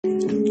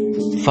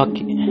Fuck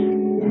it.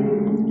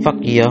 Fuck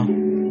you, yo.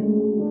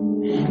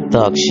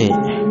 Thug shit.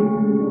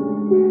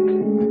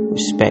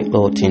 Respect,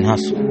 loyalty, and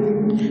hustle.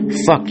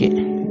 Fuck it.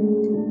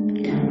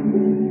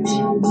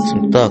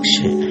 Some thug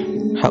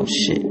shit. House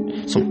shit.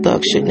 Some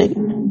thug shit, nigga.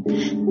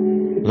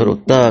 Little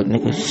thug,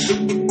 niggas.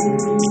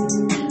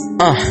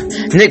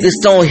 Niggas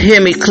don't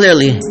hear me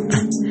clearly.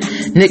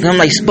 Nigga, I'm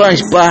like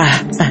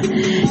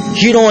SpongeBob.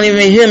 You don't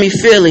even hear me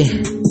Philly.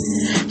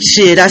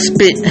 Shit, I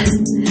spit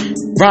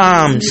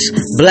rhymes,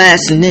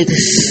 blasting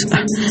niggas,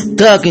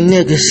 thugging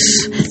niggas,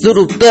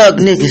 little thug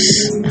niggas.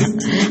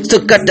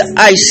 Still got the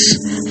ice,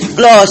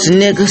 flossing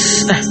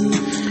niggas.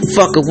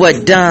 Fucking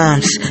what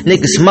dimes.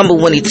 Niggas mumble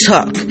when he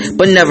talk,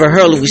 but never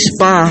heard him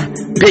respond.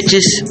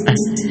 Bitches,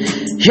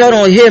 y'all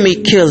don't hear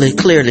me clearly.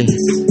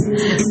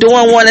 Do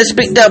I wanna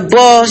speak that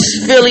boss,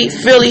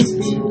 Philly?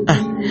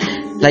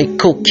 Like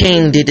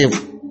cocaine did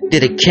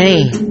a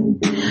cane.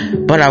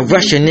 But I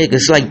rush your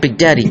niggas like Big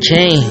Daddy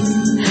Kane.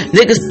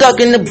 Niggas stuck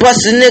in the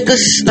bus of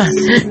niggas.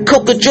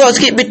 Coca drugs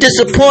get me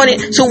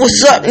disappointed. So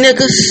what's up,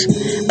 niggas?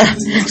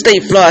 Stay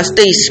fly,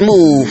 stay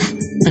smooth.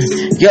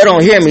 Y'all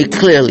don't hear me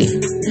clearly.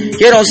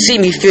 Y'all don't see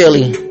me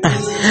Philly.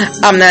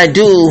 I'm that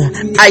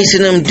dude,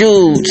 icing them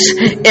dudes.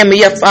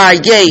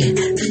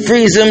 MEFIA,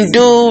 freeze them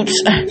dudes.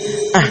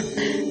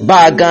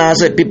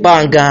 Bygones let be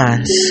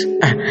bygones.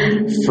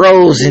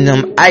 Frozen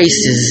them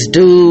ices,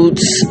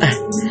 dudes.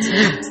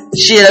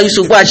 Shit, I used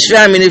to watch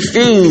Family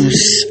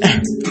Fuse.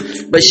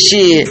 But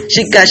shit,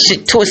 she got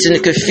shit twisted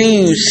and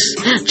confused.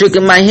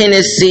 Drinking my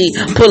Hennessy,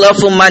 pull up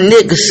for my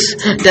niggas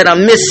that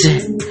I'm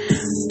missing.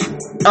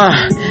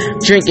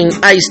 Drinking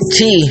iced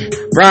tea,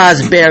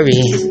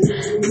 raspberry.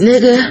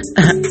 Nigga,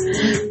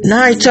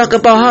 now I talk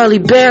about Harley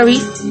Berry.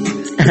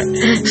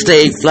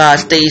 Stay fly,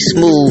 stay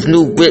smooth,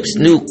 new whips,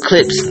 new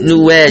clips,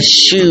 new ass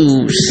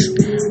shoes.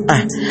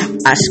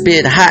 I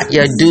spit hot,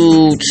 ya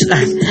dudes.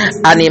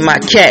 I need my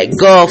cat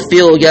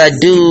Garfield, ya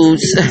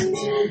dudes.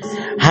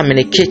 I'm in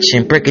the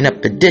kitchen breaking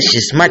up the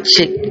dishes. My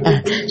chick,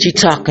 she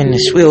talking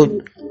this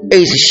real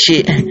Asian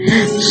shit.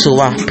 So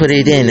I put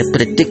it in and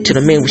put a dick to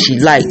the man when she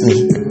like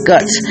me.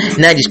 Guts.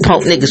 Now these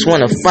punk niggas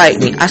wanna fight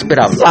me. I spit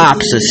out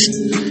lobsters.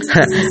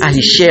 I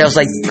hear shells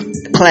like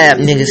clap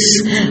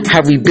niggas.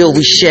 How we build,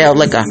 we shell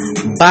like a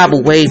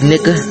bobble wave,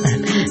 nigga.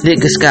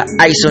 Niggas got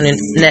ice on their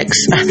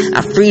necks.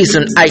 I freeze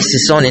them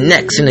ices on their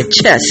necks and the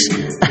chest.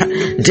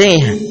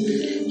 Damn,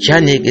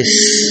 y'all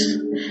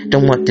niggas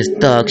don't want this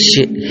thug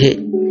shit hit.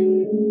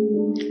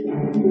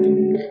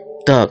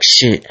 Thug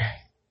shit.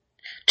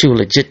 Too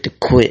legit to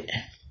quit.